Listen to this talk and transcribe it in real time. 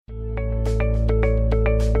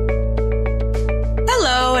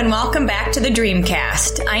and welcome back to the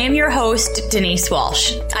Dreamcast. I am your host, Denise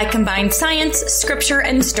Walsh. I combine science, scripture,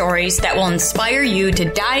 and stories that will inspire you to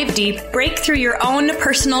dive deep, break through your own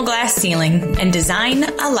personal glass ceiling, and design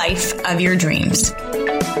a life of your dreams.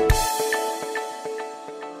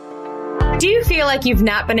 Do you feel like you've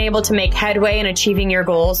not been able to make headway in achieving your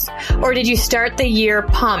goals? Or did you start the year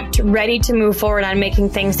pumped, ready to move forward on making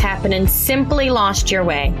things happen and simply lost your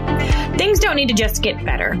way? Things don't need to just get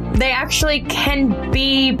better. They actually can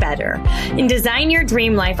be better. In Design Your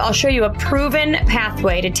Dream Life, I'll show you a proven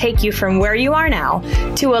pathway to take you from where you are now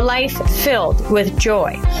to a life filled with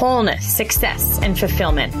joy, wholeness, success, and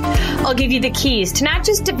fulfillment. I'll give you the keys to not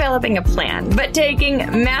just developing a plan, but taking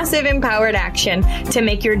massive empowered action to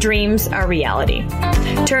make your dreams a reality.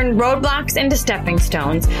 Turn roadblocks into stepping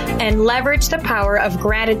stones and leverage the power of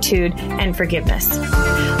gratitude and forgiveness.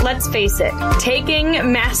 Let's face it,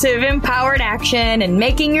 taking massive empowered action and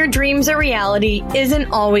making your dreams a reality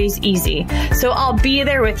isn't always easy. So I'll be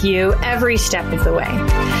there with you every step of the way.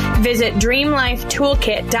 Visit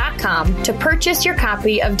dreamlifetoolkit.com to purchase your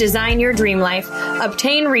copy of Design Your Dream Life,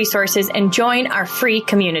 obtain resources, and join our free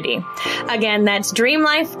community. Again, that's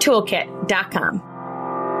dreamlifetoolkit.com.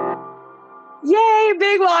 Yay!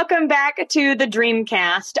 Big welcome back to the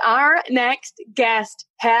Dreamcast. Our next guest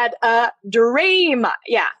had a dream.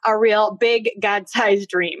 Yeah, a real big God-sized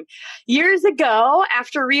dream. Years ago,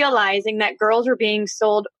 after realizing that girls were being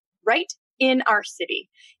sold right in our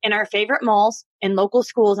city, in our favorite malls, in local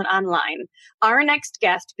schools, and online, our next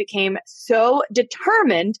guest became so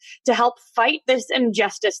determined to help fight this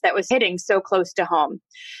injustice that was hitting so close to home.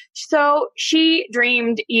 So she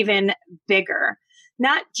dreamed even bigger.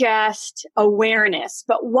 Not just awareness,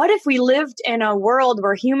 but what if we lived in a world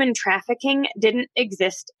where human trafficking didn't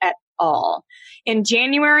exist at all? In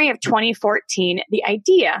January of 2014, the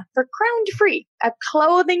idea for Crowned Free, a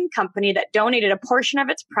clothing company that donated a portion of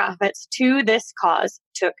its profits to this cause,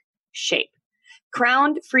 took shape.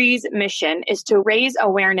 Crowned Free's mission is to raise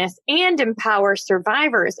awareness and empower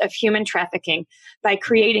survivors of human trafficking by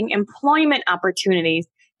creating employment opportunities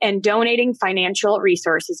and donating financial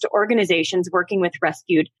resources to organizations working with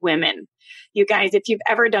rescued women. You guys, if you've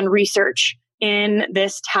ever done research in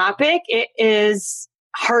this topic, it is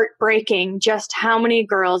heartbreaking just how many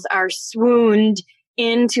girls are swooned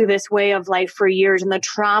into this way of life for years and the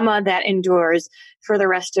trauma that endures for the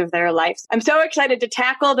rest of their lives. I'm so excited to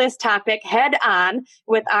tackle this topic head on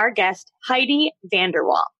with our guest, Heidi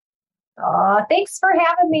Vanderwall. Thanks for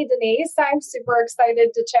having me, Denise. I'm super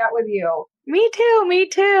excited to chat with you. Me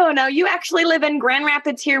too. Now, you actually live in Grand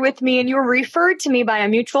Rapids here with me, and you were referred to me by a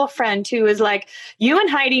mutual friend who is like, you and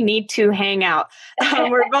Heidi need to hang out.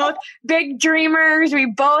 We're both big dreamers. We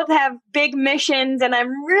both have big missions, and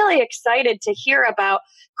I'm really excited to hear about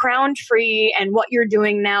Crowned Free and what you're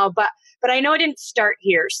doing now. But I know it didn't start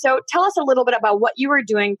here. So tell us a little bit about what you were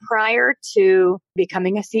doing prior to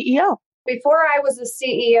becoming a CEO. Before I was a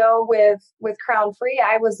CEO with Crowned Free,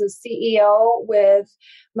 I was a CEO with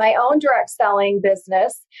my own direct selling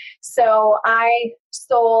business. So I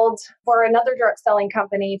sold for another direct selling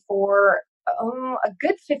company for a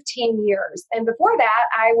good 15 years. And before that,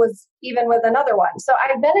 I was even with another one. So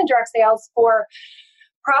I've been in direct sales for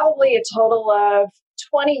probably a total of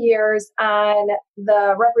 20 years on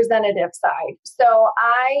the representative side. So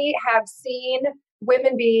I have seen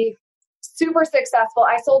women be super successful.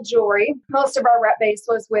 I sold jewelry. Most of our rep base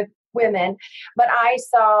was with women, but I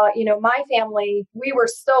saw, my family, we were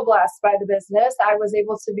so blessed by the business. I was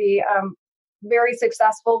able to be very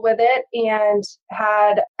successful with it and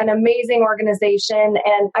had an amazing organization.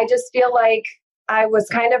 And I just feel like I was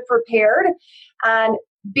kind of prepared on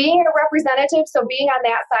being a representative. So being on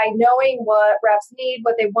that side, knowing what reps need,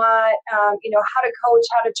 what they want, how to coach,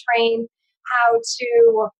 how to train, how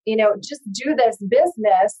to, just do this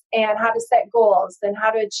business and how to set goals and how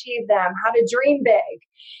to achieve them, how to dream big.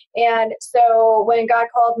 And so when God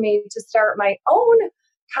called me to start my own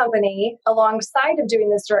company alongside of doing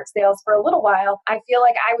this direct sales for a little while, I feel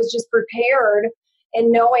like I was just prepared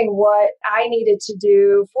and knowing what I needed to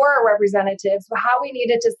do for our representatives, how we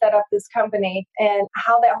needed to set up this company and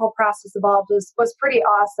how that whole process evolved was pretty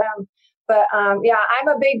awesome. But I'm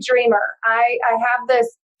a big dreamer. I have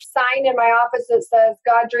this sign in my office that says,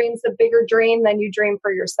 God dreams a bigger dream than you dream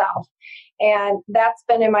for yourself. And that's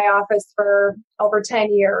been in my office for over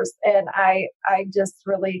 10 years. And I just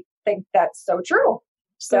really think that's so true.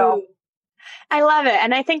 So. I love it.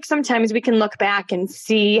 And I think sometimes we can look back and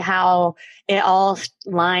see how it all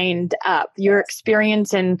lined up. Your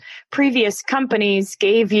experience in previous companies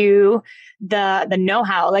gave you the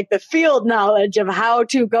know-how, like the field knowledge of how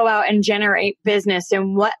to go out and generate business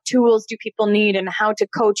and what tools do people need and how to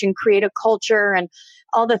coach and create a culture and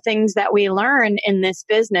all the things that we learn in this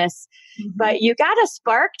business. Mm-hmm. But you got a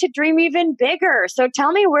spark to dream even bigger. So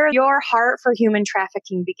tell me where your heart for human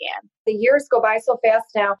trafficking began. The years go by so fast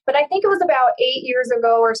now, but I think it was about 8 years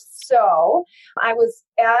ago or so. I was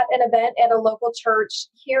at an event at a local church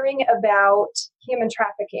hearing about human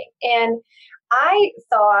trafficking. And I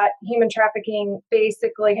thought human trafficking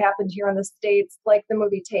basically happened here in the States, like the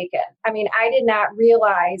movie Taken. I mean, I did not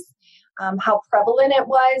realize how prevalent it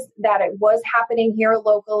was, that it was happening here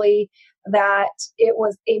locally, that it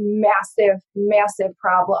was a massive, massive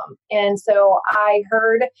problem. And so I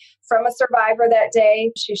heard from a survivor that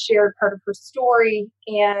day. She shared part of her story.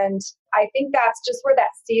 And I think that's just where that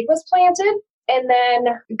seed was planted. And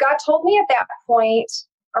then God told me at that point,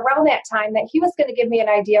 around that time, that He was going to give me an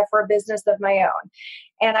idea for a business of my own.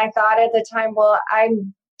 And I thought at the time, well,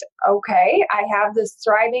 I'm okay. I have this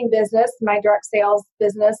thriving business, my direct sales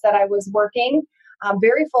business that I was working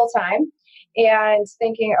very full time, and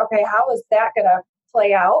thinking, okay, how is that going to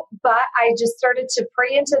play out? But I just started to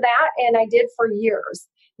pray into that, and I did for years,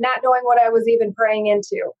 not knowing what I was even praying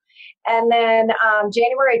into. And then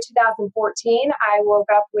January 2014, I woke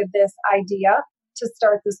up with this idea to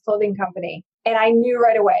start this clothing company. And I knew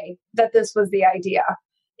right away that this was the idea.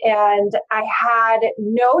 And I had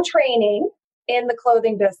no training in the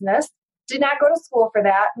clothing business, did not go to school for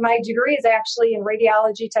that. My degree is actually in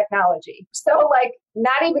radiology technology. So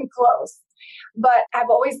not even close. But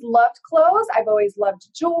I've always loved clothes. I've always loved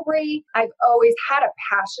jewelry. I've always had a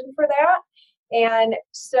passion for that. And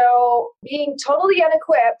so being totally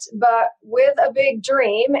unequipped, but with a big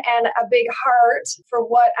dream and a big heart for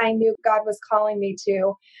what I knew God was calling me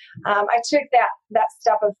to, I took that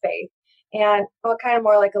step of faith. And kind of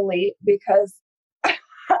more like a leap, because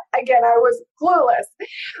again, I was clueless,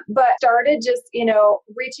 but started just,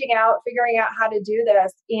 reaching out, figuring out how to do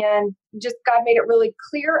this. And just God made it really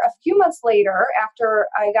clear a few months later, after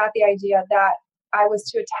I got the idea, that I was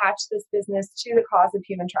to attach this business to the cause of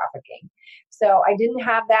human trafficking. So I didn't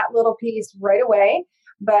have that little piece right away,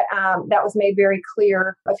 but that was made very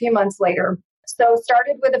clear a few months later. So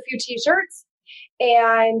started with a few t-shirts,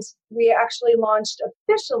 and we actually launched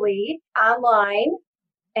officially online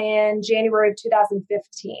in January of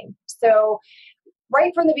 2015. So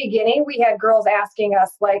right from the beginning, we had girls asking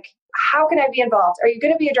us, how can I be involved? Are you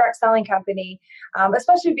going to be a direct selling company?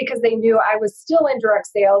 Especially because they knew I was still in direct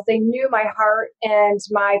sales. They knew my heart and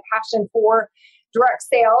my passion for direct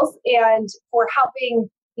sales and for helping,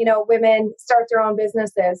 women start their own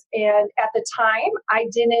businesses. And at the time, I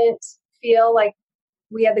didn't feel like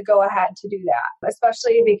we had the go ahead to do that,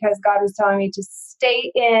 especially because God was telling me to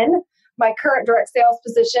stay in my current direct sales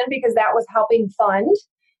position, because that was helping fund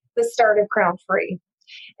the start of Crown Free.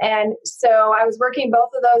 And so I was working both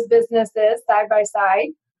of those businesses side by side.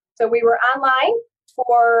 So we were online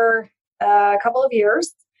for a couple of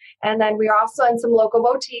years. And then we were also in some local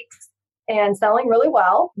boutiques and selling really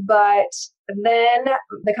well. But then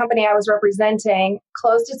the company I was representing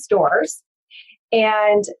closed its doors.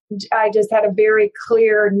 And I just had a very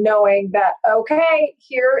clear knowing that, okay,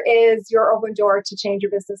 here is your open door to change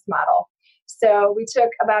your business model. So we took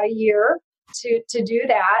about a year to do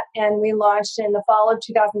that. And we launched in the fall of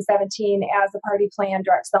 2017 as a Party Plan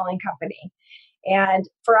direct selling company. And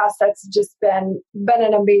for us, that's just been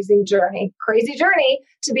an amazing journey, crazy journey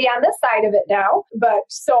to be on this side of it now, but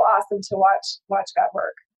so awesome to watch God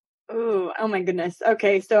work. Ooh, oh my goodness.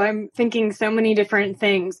 Okay. So I'm thinking so many different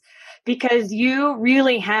things, because you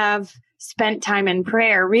really have spent time in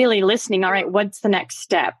prayer, really listening. All right, what's the next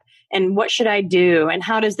step? And what should I do? And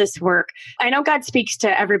how does this work? I know God speaks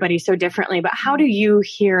to everybody so differently, but how do you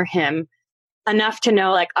hear Him enough to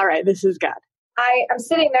know, all right, this is God? I am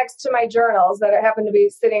sitting next to my journals that happen to be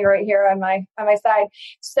sitting right here on my side.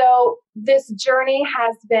 So this journey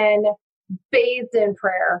has been bathed in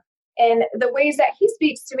prayer. And the ways that He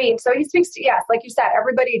speaks to me. So He speaks to, yes, like you said,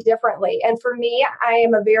 everybody differently. And for me, I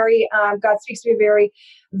am God speaks to me very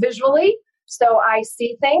visually. So I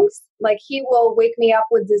see things, He will wake me up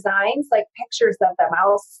with designs, pictures of them. I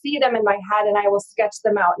will see them in my head and I will sketch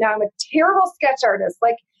them out. Now, I'm a terrible sketch artist.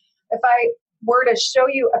 If I were to show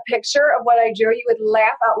you a picture of what I drew, you would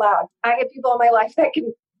laugh out loud. I have people in my life that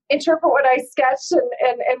can interpret what I sketched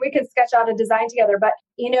and we can sketch out a design together. But,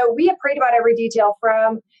 we have prayed about every detail,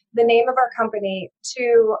 from the name of our company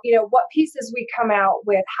to, what pieces we come out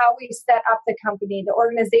with, how we set up the company, the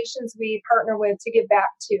organizations we partner with to give back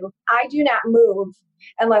to. I do not move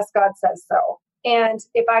unless God says so. And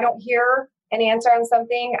if I don't hear an answer on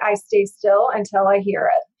something, I stay still until I hear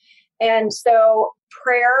it. And so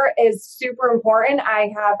prayer is super important.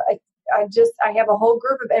 I have a whole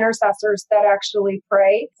group of intercessors that actually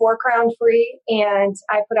pray for Crown Free, and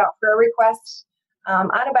I put out prayer requests on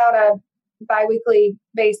about a biweekly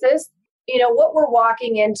basis. What we're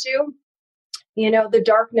walking into, the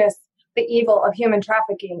darkness, the evil of human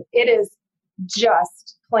trafficking, it is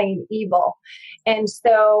just plain evil. And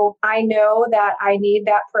so I know that I need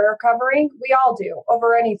that prayer covering. We all do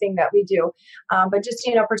over anything that we do. But just,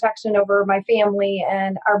 protection over my family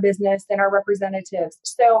and our business and our representatives.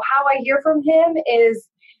 So how I hear from him is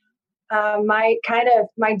my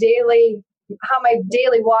daily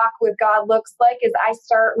walk with God looks like is I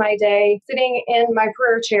start my day sitting in my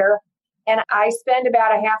prayer chair, and I spend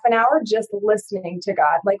about a half an hour just listening to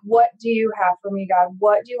God. Like, what do you have for me, God?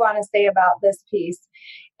 What do you want to say about this piece?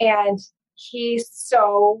 And he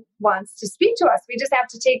so wants to speak to us. We just have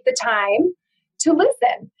to take the time to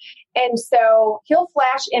listen. And so he'll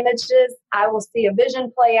flash images. I will see a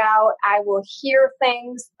vision play out. I will hear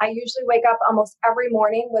things. I usually wake up almost every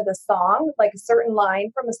morning with a song, like a certain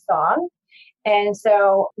line from a song. And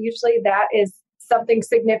so usually that is something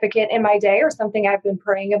significant in my day or something I've been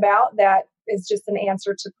praying about that is just an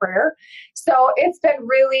answer to prayer. So it's been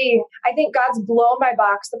really, I think God's blown my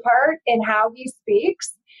box apart in how he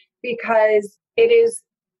speaks, because it is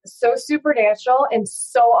so supernatural and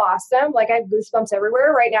so awesome. Like, I have goosebumps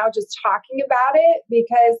everywhere right now just talking about it,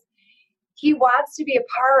 because he wants to be a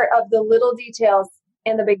part of the little details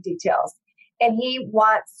and the big details. And he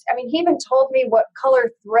even told me what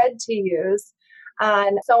color thread to use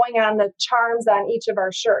on sewing on the charms on each of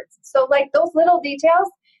our shirts. So like those little details,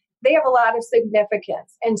 they have a lot of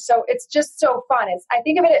significance. And so it's just so fun. I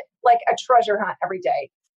think of it like a treasure hunt every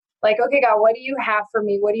day. Like, okay, God, what do you have for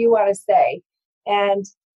me? What do you want to say? And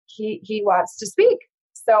he wants to speak.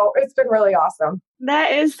 So it's been really awesome.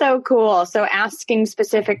 That is so cool. So asking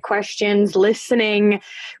specific questions, listening,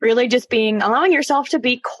 really just allowing yourself to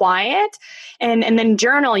be quiet, and then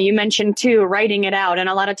journal. You mentioned too, writing it out. And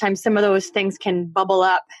a lot of times some of those things can bubble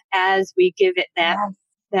up as we give it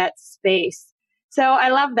that space. So I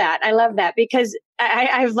love that because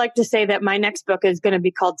I like to say that my next book is going to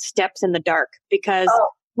be called Steps in the Dark, because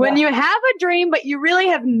when you have a dream, but you really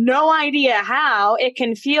have no idea how, it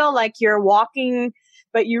can feel like you're walking,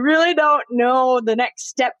 but you really don't know the next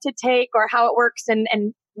step to take or how it works, and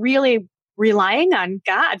really relying on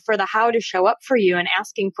God for the how to show up for you and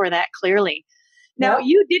asking for that clearly. Now,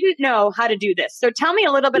 you didn't know how to do this. So tell me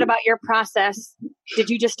a little bit about your process. Did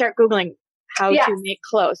you just start Googling how to make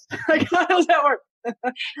clothes? Like, how does that work?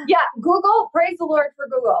 Google, praise the Lord for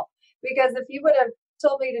Google. Because if you would have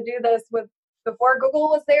told me to do this before Google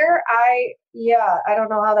was there, I don't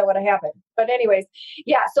know how that would have happened. But anyways,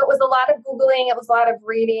 so it was a lot of Googling. It was a lot of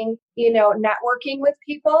reading, networking with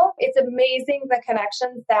people. It's amazing the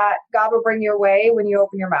connections that God will bring your way when you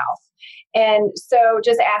open your mouth. And so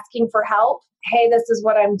just asking for help. Hey, this is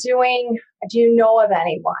what I'm doing. Do you know of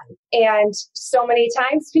anyone? And so many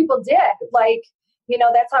times people did. Like,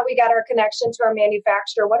 that's how we got our connection to our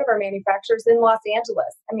manufacturer, one of our manufacturers in Los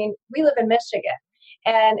Angeles. I mean, we live in Michigan.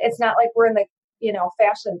 And it's not like we're in the,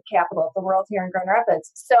 fashion capital of the world here in Grand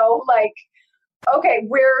Rapids. So like, okay,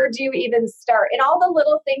 where do you even start? And all the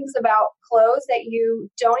little things about clothes that you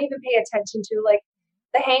don't even pay attention to, like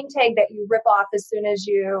the hang tag that you rip off as soon as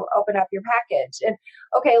you open up your package. And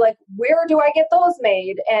okay, like where do I get those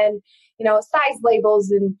made? And, size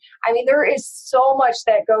labels. And I mean, there is so much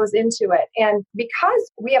that goes into it. And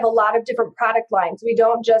because we have a lot of different product lines, we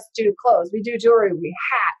don't just do clothes, we do jewelry,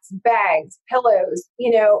 hats, bags, pillows,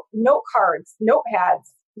 note cards,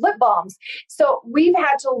 notepads, lip balms. So we've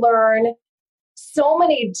had to learn so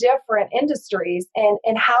many different industries and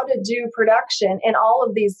how to do production in all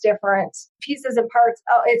of these different pieces and parts.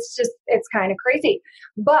 Oh, it's kind of crazy.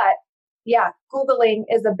 But Googling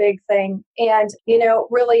is a big thing. And,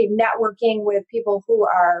 really networking with people who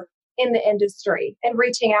are in the industry and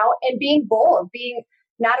reaching out and being bold, being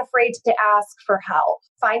not afraid to ask for help.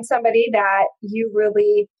 Find somebody that you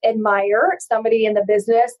really admire, somebody in the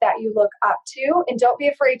business that you look up to, and don't be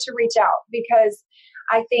afraid to reach out, because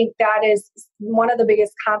I think that is one of the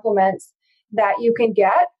biggest compliments that you can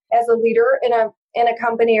get as a leader in a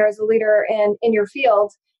company or as a leader in your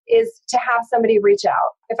field, is to have somebody reach out.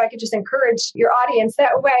 If I could just encourage your audience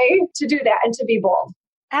that way to do that and to be bold.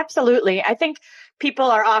 Absolutely. I think people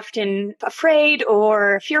are often afraid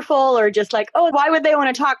or fearful or just like, oh, why would they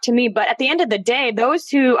want to talk to me? But at the end of the day, those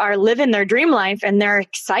who are living their dream life and they're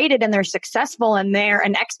excited and they're successful and they're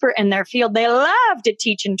an expert in their field, they love to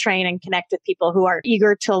teach and train and connect with people who are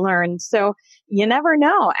eager to learn. So you never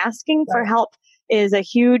know. Asking for help is a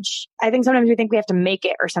huge, I think sometimes we think we have to make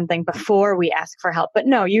it or something before we ask for help. But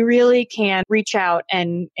no, you really can reach out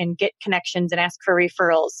and get connections and ask for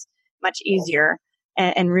referrals much easier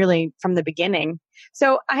and really from the beginning.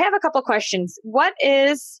 So I have a couple questions. What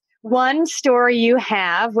is one story you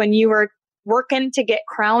have when you were working to get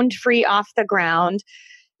Crowned Free off the ground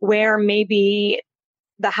where maybe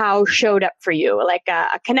the how showed up for you, like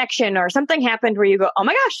a connection or something happened where you go, oh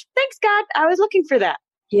my gosh, thanks God, I was looking for that.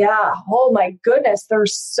 Yeah. Oh my goodness.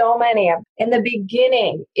 There's so many. In the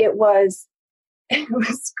beginning, it was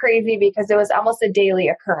crazy because it was almost a daily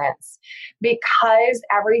occurrence because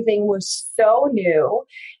everything was so new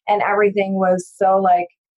and everything was so like,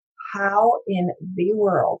 how in the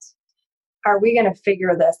world are we going to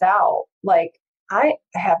figure this out? Like I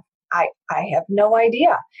have no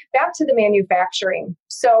idea. Back to the manufacturing.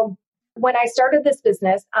 So when I started this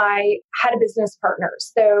business, I had a business partner.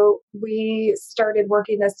 So we started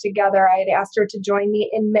working this together. I had asked her to join me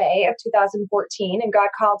in May of 2014 and God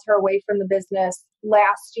called her away from the business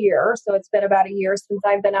last year. So it's been about a year since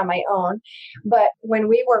I've been on my own. But when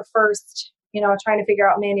we were first, trying to figure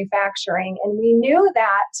out manufacturing, and we knew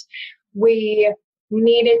that we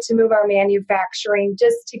needed to move our manufacturing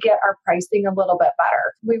just to get our pricing a little bit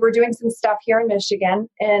better. We were doing some stuff here in Michigan,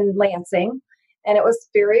 in Lansing, and it was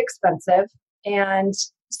very expensive. And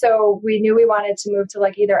so we knew we wanted to move to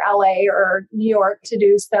like either LA or New York to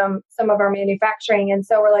do some of our manufacturing. And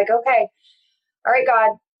so we're like, okay, all right,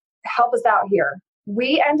 God, help us out here.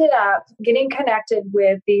 We ended up getting connected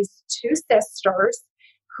with these two sisters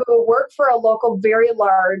who work for a local, very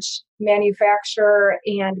large manufacturer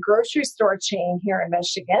and grocery store chain here in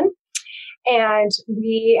Michigan. And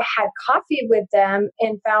we had coffee with them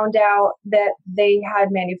and found out that they had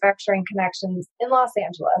manufacturing connections in Los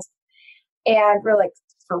Angeles. And we're like,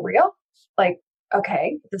 for real? Like,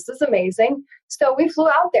 okay, this is amazing. So we flew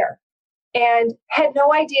out there and had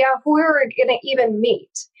no idea who we were going to even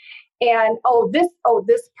meet. And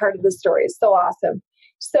this part of the story is so awesome.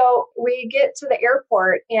 So we get to the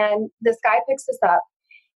airport and this guy picks us up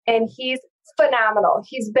and he's phenomenal.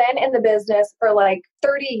 He's been in the business for like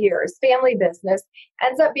 30 years, family business,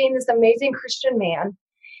 ends up being this amazing Christian man.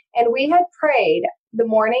 And we had prayed the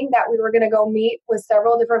morning that we were going to go meet with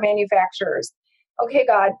several different manufacturers. Okay,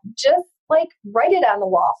 God, just like write it on the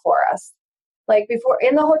wall for us. Like before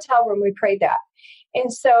in the hotel room, we prayed that.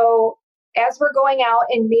 And so as we're going out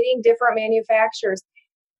and meeting different manufacturers,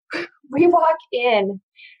 we walk in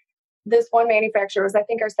this one manufacturer was, I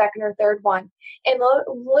think, our second or third one. And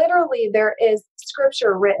literally there is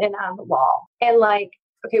scripture written on the wall. And like,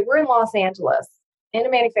 okay, we're in Los Angeles in a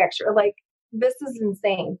manufacturer. Like, this is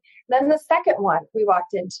insane. Then the second one we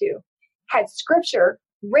walked into had scripture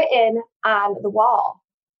written on the wall.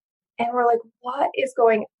 And we're like, what is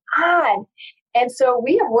going on? And so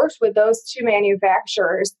we have worked with those two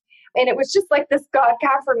manufacturers. And it was just like this God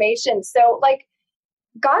confirmation. So like,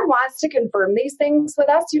 God wants to confirm these things with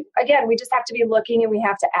us. We just have to be looking and we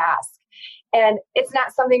have to ask. And it's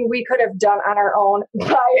not something we could have done on our own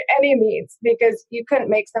by any means because you couldn't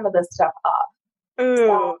make some of this stuff up.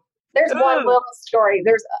 So there's one little story.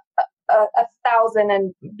 There's a thousand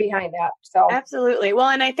and behind that. So absolutely. Well,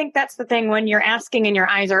 and I think that's the thing when you're asking and your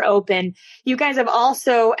eyes are open, you guys have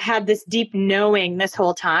also had this deep knowing this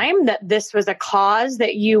whole time that this was a cause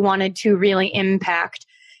that you wanted to really impact.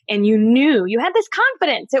 And you knew, you had this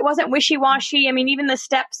confidence. It wasn't wishy-washy. I mean, even the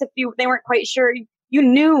steps, if they weren't quite sure, you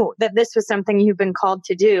knew that this was something you've been called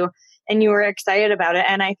to do and you were excited about it.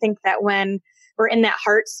 And I think that when we're in that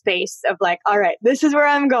heart space of like, all right, this is where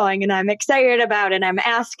I'm going and I'm excited about it and I'm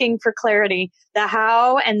asking for clarity, the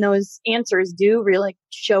how and those answers do really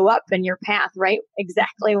show up in your path, right?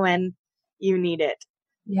 Exactly when you need it.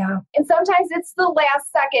 Yeah. And sometimes it's the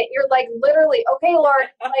last second. You're like, literally, okay, Lord,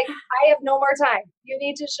 like I have no more time. You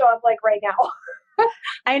need to show up like right now.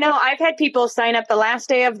 I know I've had people sign up the last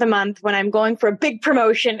day of the month when I'm going for a big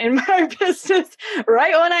promotion in my business,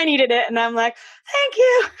 right when I needed it. And I'm like, thank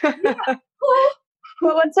you. Yeah.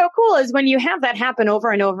 But what's so cool is when you have that happen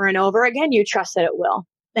over and over and over again, you trust that it will.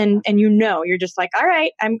 And you're just like, all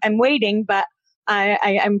right, I'm waiting, but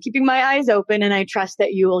I'm keeping my eyes open and I trust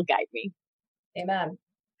that you will guide me. Amen.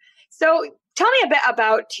 So tell me a bit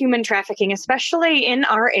about human trafficking, especially in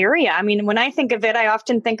our area. I mean, when I think of it, I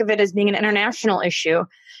often think of it as being an international issue,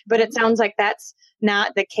 but it sounds like that's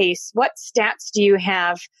not the case. What stats do you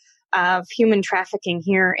have of human trafficking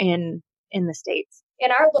here in in the States. In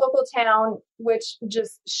our local town, which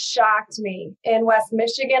just shocked me, in West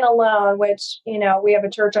Michigan alone, which, we have a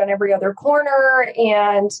church on every other corner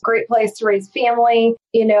and great place to raise family,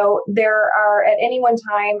 there are at any one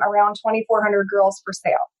time around 2,400 girls for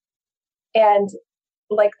sale. And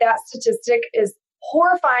like that statistic is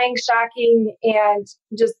horrifying, shocking, and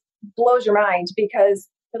just blows your mind because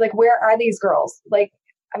like, where are these girls? Like,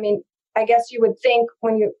 I guess you would think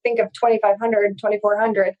when you think of 2,500,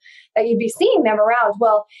 2,400, that you'd be seeing them around.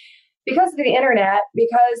 Well, because of the internet,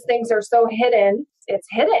 because things are so hidden, it's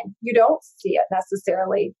hidden. You don't see it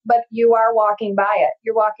necessarily, but you are walking by it.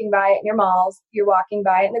 You're walking by it in your malls. You're walking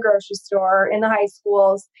by it in the grocery store, in the high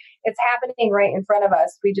schools. It's happening right in front of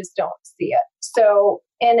us. We just don't see it. So,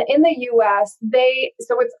 and in the US,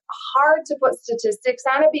 so it's hard to put statistics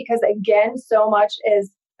on it because again, so much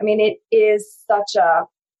is, it is such a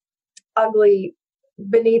ugly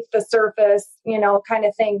beneath the surface, kind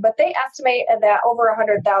of thing. But they estimate that over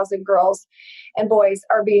 100,000 girls and boys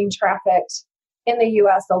are being trafficked in the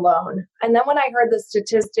U.S. alone. And then when I heard the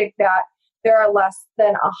statistic that there are less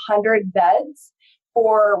than 100 beds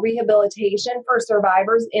for rehabilitation for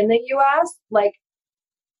survivors in the U.S., that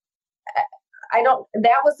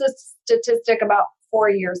was a statistic about 4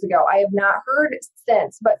 years ago. I have not heard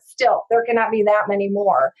since, but still, there cannot be that many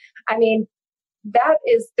more.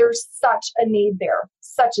 There's such a need there,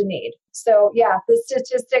 such a need. So yeah, the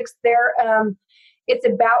statistics there, it's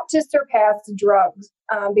about to surpass drugs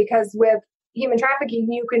because with human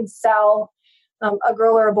trafficking, you can sell a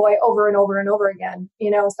girl or a boy over and over and over again,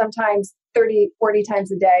 sometimes 30, 40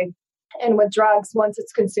 times a day. And with drugs, once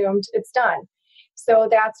it's consumed, it's done. So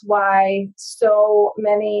that's why so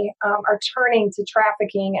many are turning to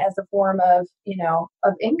trafficking as a form of,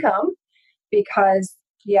 of income because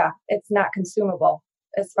it's not consumable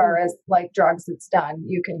as far as like drugs. It's done.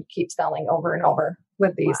 You can keep selling over and over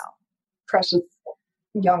with these precious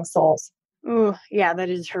young souls. Ooh, yeah, that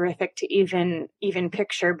is horrific to even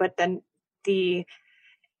picture. But then the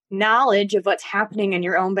knowledge of what's happening in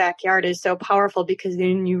your own backyard is so powerful because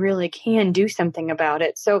then you really can do something about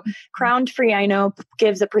it. So Crown Free, I know,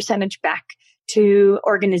 gives a percentage back to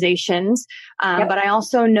organizations, but I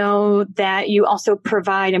also know that you also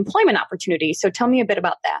provide employment opportunities. So tell me a bit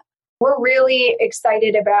about that. We're really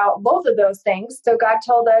excited about both of those things. So God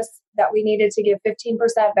told us that we needed to give 15%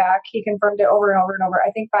 back. He confirmed it over and over and over, I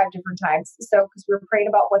think 5 different times. So, because we were praying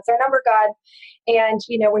about what's our number, God. And,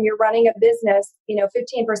 when you're running a business,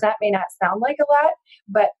 15% may not sound like a lot,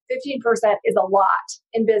 but 15% is a lot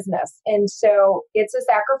in business. And so it's a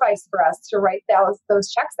sacrifice for us to write those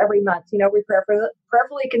checks every month. We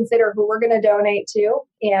prayerfully consider who we're going to donate to.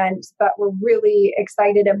 But we're really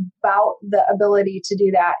excited about the ability to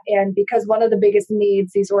do that. And because one of the biggest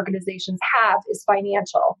needs these organizations have is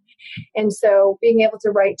financial. And so being able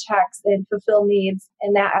to write checks and fulfill needs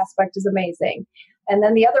in that aspect is amazing. And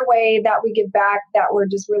then the other way that we give back that we're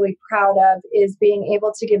just really proud of is being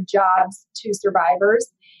able to give jobs to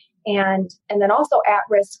survivors and then also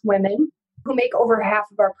at-risk women who make over half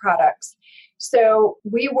of our products. So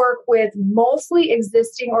we work with mostly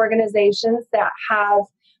existing organizations that have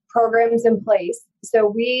programs in place.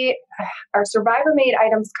 So our survivor-made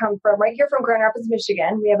items come from right here from Grand Rapids,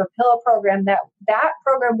 Michigan. We have a pillow program that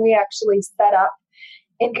program we actually set up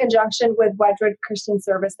in conjunction with Wedgwood Christian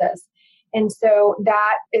Services. And so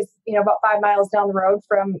that is, about 5 miles down the road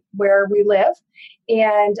from where we live.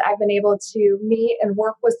 And I've been able to meet and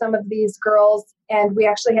work with some of these girls. And we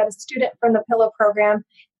actually had a student from the pillow program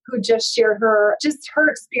who just shared her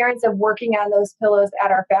experience of working on those pillows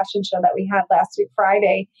at our fashion show that we had last week,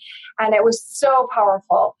 Friday. And it was so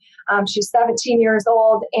powerful. She's 17 years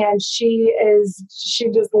old and she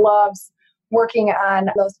just loves working on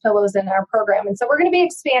those pillows in our program. And so we're going to be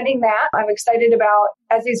expanding that. I'm excited about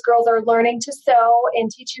as these girls are learning to sew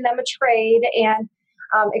and teaching them a trade and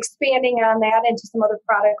expanding on that into some other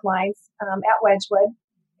product lines at Wedgwood.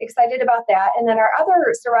 Excited about that. And then our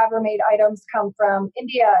other survivor-made items come from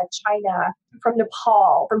India, China, from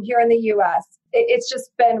Nepal, from here in the U.S. It's just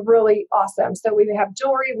been really awesome. So we have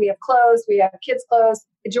jewelry, we have clothes, we have kids' clothes.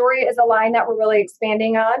 Jewelry is a line that we're really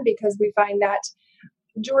expanding on because we find that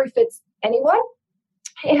jewelry fits anyone.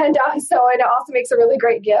 And so it also makes a really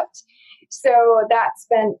great gift. So that's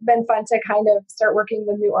been fun to kind of start working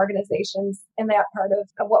with new organizations in that part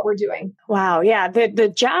of what we're doing. Wow. Yeah. The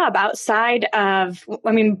job outside of,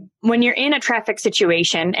 when you're in a traffic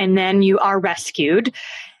situation and then you are rescued,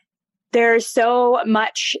 there's so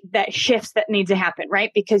much that shifts that needs to happen,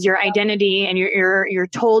 right? Because your identity and you're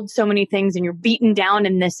told so many things and you're beaten down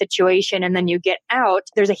in this situation and then you get out.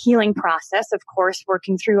 There's a healing process, of course,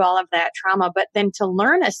 working through all of that trauma, but then to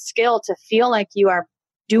learn a skill to feel like you are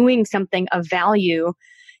doing something of value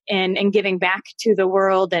and giving back to the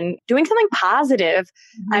world and doing something positive,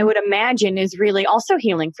 I would imagine is really also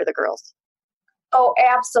healing for the girls. Oh,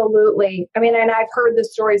 absolutely. I mean, and I've heard the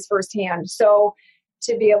stories firsthand. So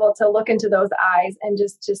to be able to look into those eyes and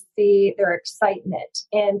just to see their excitement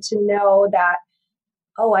and to know that,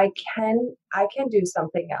 oh, I can do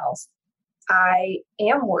something else. I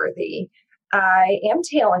am worthy. I am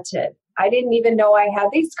talented. I didn't even know I had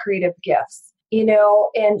these creative gifts,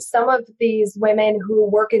 and some of these women who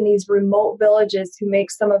work in these remote villages who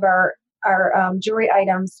make some of our jewelry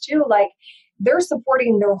items too, like they're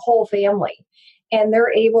supporting their whole family. And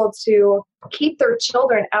they're able to keep their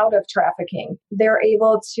children out of trafficking. They're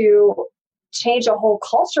able to change a whole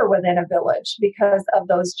culture within a village because of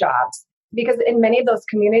those jobs. Because in many of those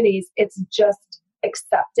communities, it's just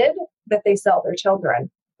accepted that they sell their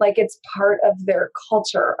children. Like it's part of their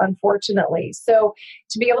culture, unfortunately. So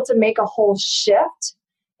to be able to make a whole shift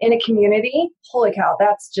in a community, holy cow,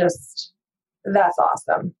 that's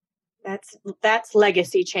awesome. That's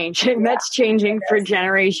legacy changing. That's changing for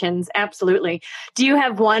generations. Absolutely. Do you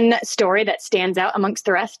have one story that stands out amongst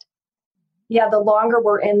the rest? Yeah, the longer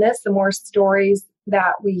we're in this, the more stories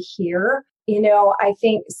that we hear. I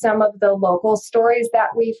think some of the local stories that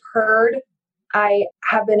we've heard, I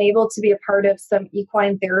have been able to be a part of some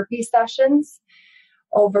equine therapy sessions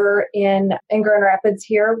over in Grand Rapids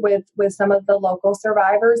here with some of the local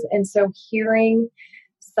survivors. And so hearing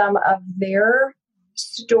some of their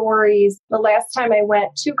stories. The last time I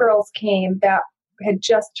went, 2 girls came that had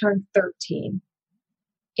just turned 13.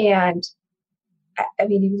 And I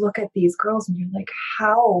mean, you look at these girls and you're like,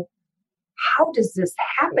 how does this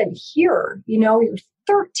happen here? You're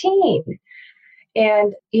 13.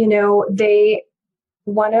 And,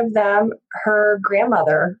 one of them, her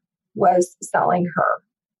grandmother was selling her.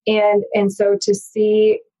 And so to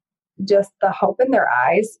see just the hope in their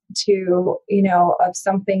eyes to, of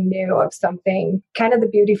something new, of something kind of the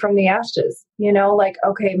beauty from the ashes, like,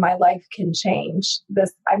 okay, my life can change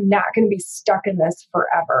this. I'm not going to be stuck in this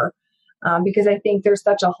forever. Because I think there's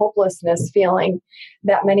such a hopelessness feeling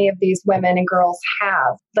that many of these women and girls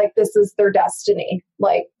have. Like, this is their destiny.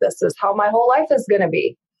 Like, this is how my whole life is going to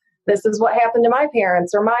be. This is what happened to my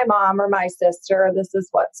parents or my mom or my sister. This is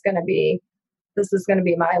what's going to be. This is going to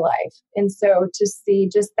be my life. And so to see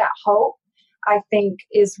just that hope, I think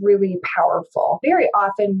is really powerful. Very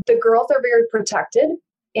often the girls are very protected,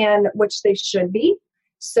 and which they should be.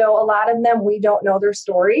 So a lot of them, we don't know their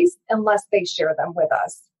stories unless they share them with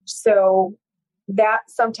us. So that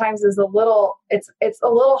sometimes is it's a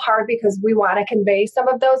little hard because we want to convey some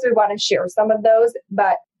of those. We want to share some of those.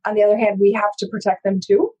 But on the other hand, we have to protect them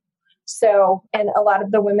too. So, and a lot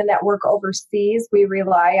of the women that work overseas, we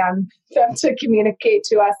rely on them to communicate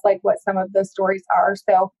to us like what some of the stories are.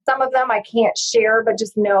 So some of them I can't share, but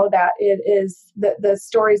just know that it is the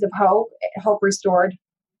stories of hope restored.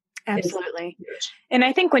 Absolutely. And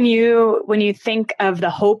I think when you think of the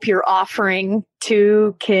hope you're offering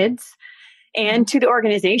to kids and to the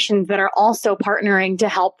organizations that are also partnering to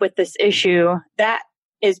help with this issue,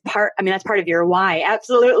 that's part of your why.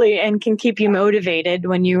 Absolutely. And can keep you motivated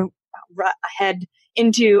when you head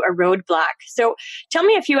into a roadblock. So tell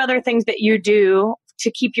me a few other things that you do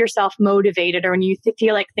to keep yourself motivated, or when you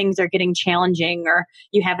feel like things are getting challenging or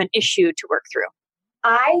you have an issue to work through.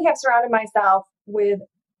 I have surrounded myself with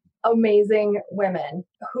amazing women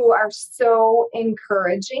who are so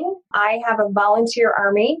encouraging. I have a volunteer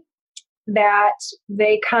army that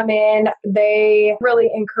they come in, they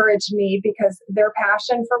really encourage me because their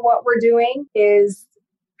passion for what we're doing is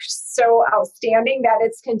so outstanding that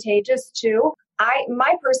it's contagious too.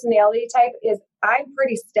 My personality type is I'm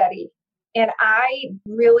pretty steady and I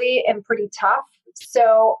really am pretty tough.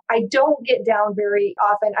 So I don't get down very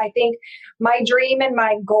often. I think my dream and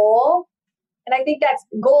my goal, and I think that's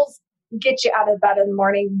goals get you out of bed in the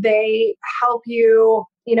morning. They help you,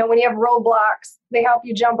 when you have roadblocks, they help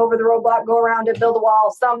you jump over the roadblock, go around it, build a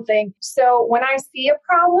wall, something. So when I see a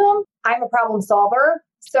problem, I'm a problem solver.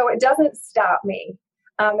 So it doesn't stop me.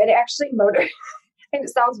 It actually motivates, and it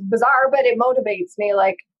sounds bizarre, but it motivates me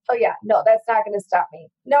like, oh yeah, no, that's not going to stop me.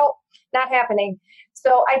 No, not happening.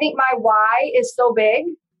 So I think my why is so big.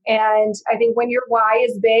 And I think when your why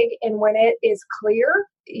is big and when it is clear,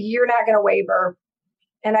 you're not going to waver.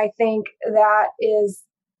 And I think that is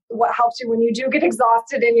what helps you when you do get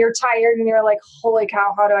exhausted and you're tired and you're like, holy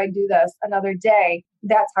cow, how do I do this another day?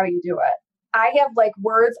 That's how you do it. I have like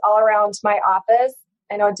words all around my office.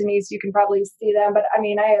 I know, Denise, you can probably see them, but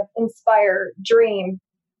I have inspire, dream,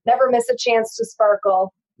 never miss a chance to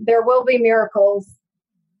sparkle. There will be miracles,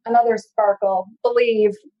 another sparkle,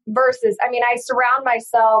 believe, verses. I surround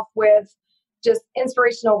myself with just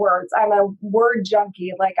inspirational words. I'm a word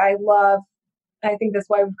junkie. Like I think that's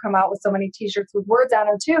why we've come out with so many t-shirts with words on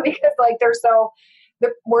them too, because like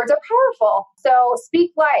the words are powerful. So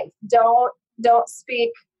speak life. Don't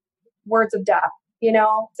speak words of death,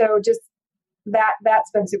 So just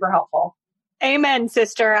that's been super helpful. Amen,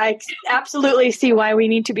 sister. I absolutely see why we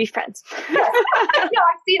need to be friends. Yes. I've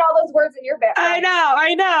seen all those words in your background.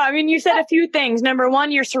 I know. I mean, you said a few things. Number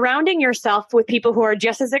one, you're surrounding yourself with people who are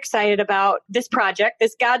just as excited about this project,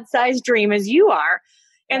 this God-sized dream as you are.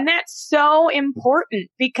 And that's so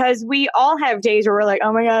important because we all have days where we're like,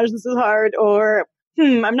 oh my gosh, this is hard, or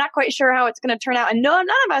I'm not quite sure how it's going to turn out. And none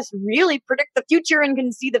of us really predict the future and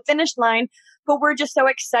can see the finish line, but we're just so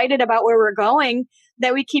excited about where we're going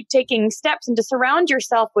that we keep taking steps. And to surround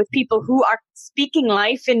yourself with people who are speaking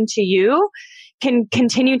life into you can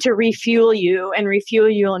continue to refuel you and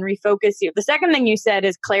refocus you. The second thing you said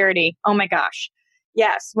is clarity. Oh my gosh.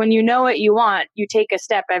 Yes. When you know what you want, you take a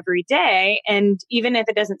step every day. And even if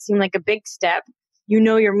it doesn't seem like a big step,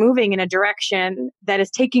 you're moving in a direction that is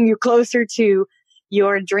taking you closer to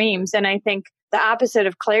your dreams. And I think the opposite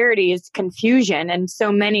of clarity is confusion. And so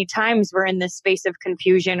many times we're in this space of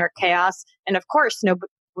confusion or chaos. And of course,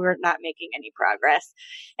 we're not making any progress.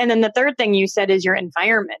 And then the third thing you said is your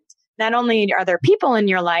environment. Not only are there people in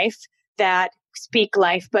your life that speak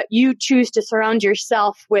life, but you choose to surround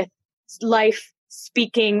yourself with life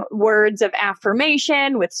speaking words of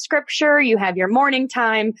affirmation, with scripture. You have your morning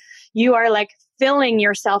time. You are like filling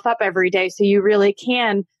yourself up every day so you really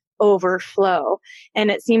can overflow.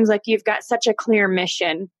 And it seems like you've got such a clear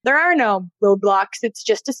mission. There are no roadblocks. It's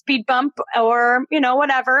just a speed bump or,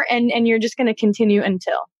 whatever. And you're just going to continue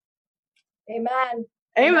until. Amen.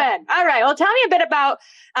 Amen. All right. Well, tell me a bit about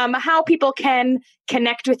how people can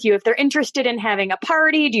connect with you. If they're interested in having a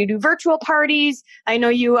party, do you do virtual parties? I know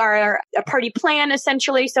you are a party plan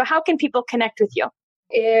essentially. So how can people connect with you?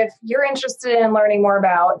 If you're interested in learning more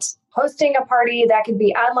about hosting a party, that could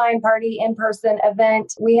be online party, in-person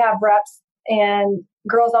event. We have reps and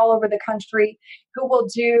girls all over the country who will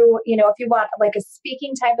do, if you want like a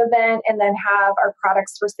speaking type event and then have our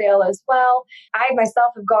products for sale as well. I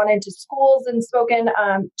myself have gone into schools and spoken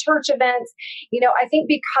church events. I think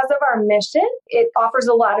because of our mission, it offers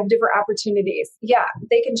a lot of different opportunities. Yeah,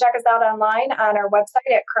 they can check us out online on our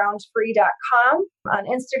website at crownfree.com, on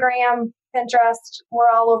Instagram, Pinterest, we're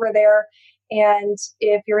all over there. And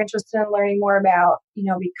if you're interested in learning more about,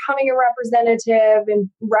 becoming a representative and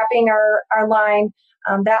repping our line,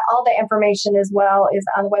 that all the information as well is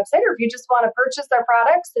on the website. Or if you just want to purchase our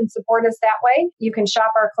products and support us that way, you can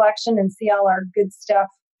shop our collection and see all our good stuff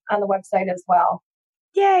on the website as well.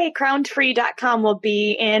 Yay. Crownfree.com will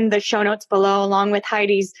be in the show notes below, along with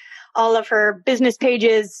Heidi's, all of her business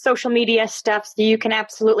pages, social media stuff. So you can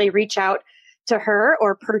absolutely reach out to her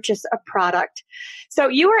or purchase a product. So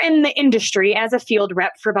you were in the industry as a field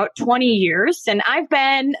rep for about 20 years, and I've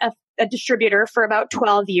been a distributor for about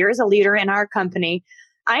 12 years, a leader in our company.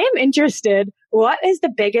 I am interested, what is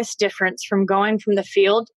the biggest difference from going from the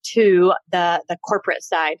field to the corporate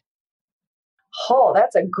side? Oh,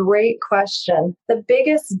 that's a great question. The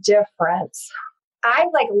biggest difference, I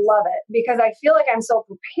love it because I feel like I'm so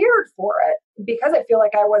prepared for it because I feel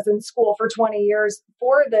like I was in school for 20 years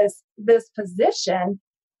for this position.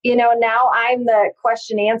 Now I'm the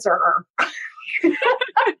question answerer.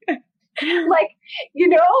 There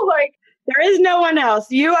is no one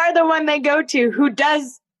else. You are the one they go to who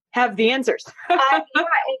does have the answers. And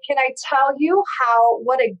can I tell you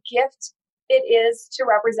what a gift it is to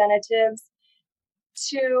representatives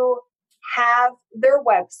to have their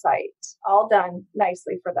website all done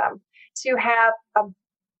nicely for them, to have a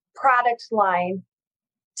product line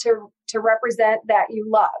to represent that you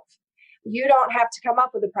love. You don't have to come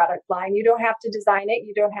up with a product line. You don't have to design it.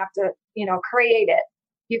 You don't have to, create it.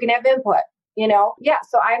 You can have input, Yeah.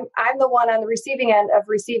 So I'm the one on the receiving end of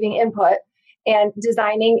receiving input and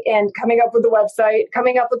designing and coming up with the website,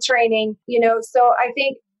 coming up with training, So I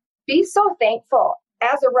think be so thankful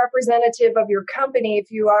as a representative of your company, if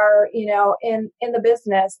you are, in the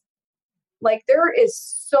business. There is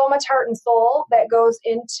so much heart and soul that goes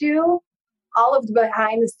into all of the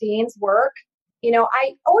behind the scenes work.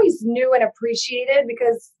 I always knew and appreciated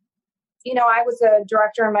because, I was a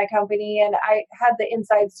director in my company and I had the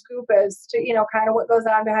inside scoop as to, kind of what goes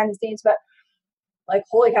on behind the scenes. But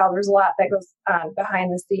holy cow, there's a lot that goes on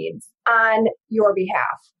behind the scenes on your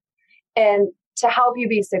behalf and to help you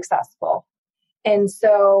be successful. And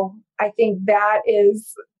so I think that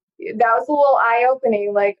was a little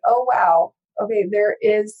eye-opening, oh, wow, okay, there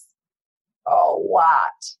is a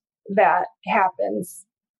lot that happens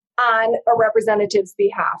on a representative's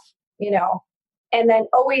behalf, And then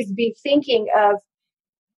always be thinking of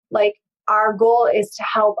like, our goal is to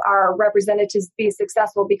help our representatives be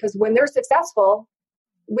successful, because when they're successful,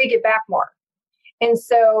 we get back more. And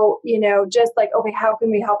so, just like, okay, how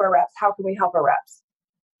can we help our reps? How can we help our reps?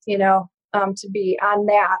 To be on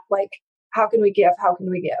that, like, how can we give? How can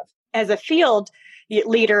we give? As a field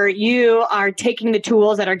leader, you are taking the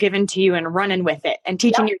tools that are given to you and running with it and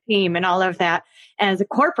teaching your team and all of that. As a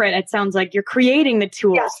corporate, it sounds like you're creating the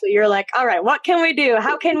tools. Yeah. So you're like, all right, what can we do?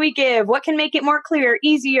 How can we give? What can make it more clear,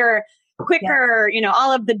 easier, quicker? Yeah.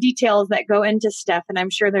 All of the details that go into stuff. And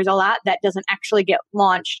I'm sure there's a lot that doesn't actually get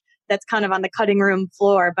launched. That's kind of on the cutting room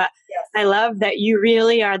floor. But yes. I love that you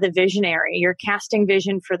really are the visionary. You're casting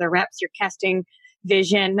vision for the reps. You're casting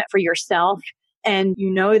vision for yourself. And you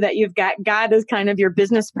know that you've got God as kind of your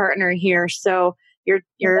business partner here. So you're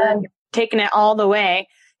taking it all the way,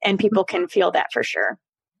 and people can feel that for sure.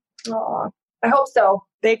 Oh, I hope so.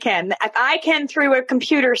 They can. I can through a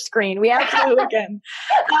computer screen. We absolutely can.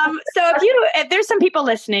 So if there's some people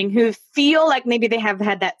listening who feel like maybe they have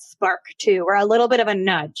had that spark too, or a little bit of a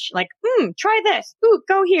nudge, like, try this. Ooh,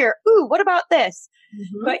 go here. Ooh, what about this?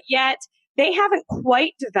 Mm-hmm. But yet they haven't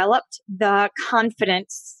quite developed the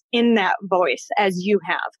confidence in that voice as you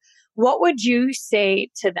have. What would you say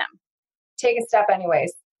to them? Take a step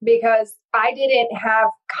anyways, because I didn't have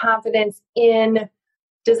confidence in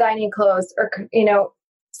designing clothes or,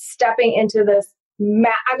 stepping into this.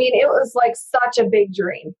 It was like such a big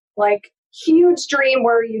dream, like huge dream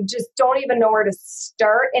where you just don't even know where to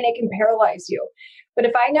start, and it can paralyze you. But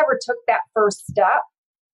if I never took that first step,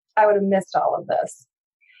 I would have missed all of this.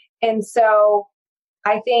 And so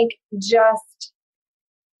I think just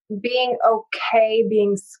being okay,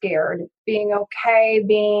 being scared, being okay,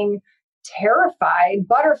 being terrified,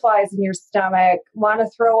 butterflies in your stomach, want to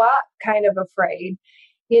throw up, kind of afraid.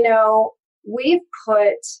 We've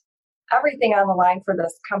put everything on the line for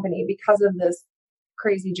this company because of this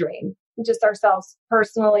crazy dream. Just ourselves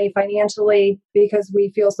personally, financially, because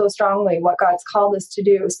we feel so strongly what God's called us to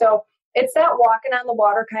do. So it's that walking on the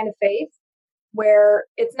water kind of faith, where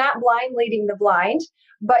it's not blind leading the blind,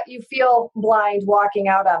 but you feel blind walking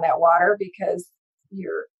out on that water because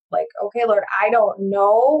you're like, okay, Lord, I don't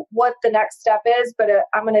know what the next step is, but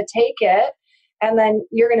I'm going to take it. And then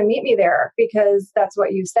you're going to meet me there because that's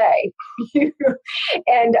what you say.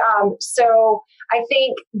 And so I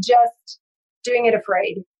think just doing it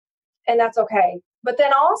afraid, and that's okay. But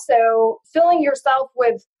then also filling yourself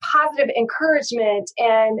with positive encouragement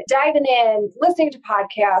and diving in, listening to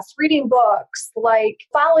podcasts, reading books, like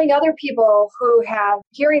following other people who have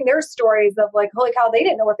hearing their stories of like, holy cow, they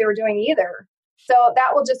didn't know what they were doing either. So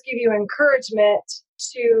that will just give you encouragement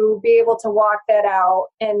to be able to walk that out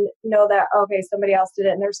and know that, okay, somebody else did it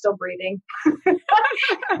and they're still breathing.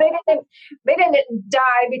 They didn't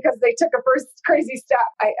die because they took a first crazy step.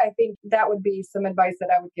 I think that would be some advice that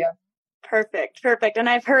I would give. Perfect. And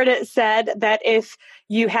I've heard it said that if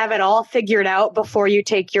you have it all figured out before you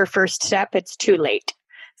take your first step, it's too late.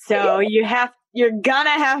 So you're gonna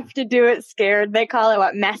have to do it scared. They call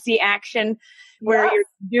it messy action, where you're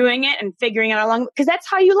doing it and figuring it out along, because that's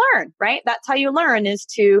how you learn, right? That's how you learn is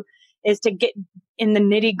to get in the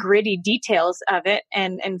nitty gritty details of it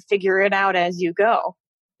and figure it out as you go.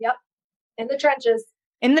 Yep. In the trenches.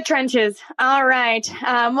 All right.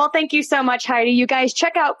 Well, thank you so much, Heidi. You guys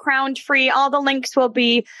check out Crowned Free. All the links will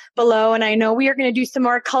be below. And I know we are going to do some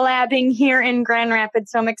more collabing here in Grand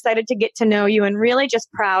Rapids. So I'm excited to get to know you, and really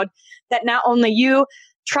just proud that not only you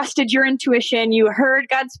trusted your intuition, you heard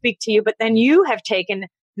God speak to you, but then you have taken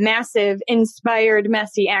massive, inspired,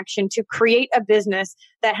 messy action to create a business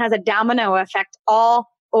that has a domino effect all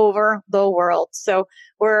over the world. So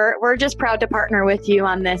we're just proud to partner with you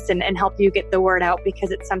on this and help you get the word out,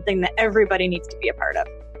 because it's something that everybody needs to be a part of.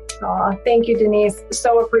 Oh, thank you, Denise.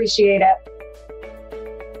 So appreciate it.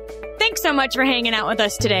 Thanks so much for hanging out with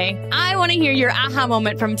us today. I want to hear your aha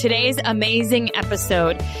moment from today's amazing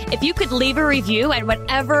episode. If you could leave a review at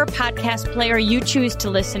whatever podcast player you choose to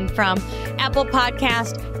listen from, Apple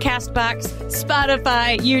Podcast, Castbox,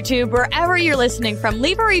 Spotify, YouTube, wherever you're listening from,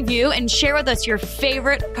 leave a review and share with us your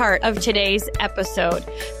favorite part of today's episode.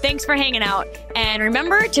 Thanks for hanging out, and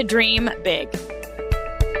remember to dream big.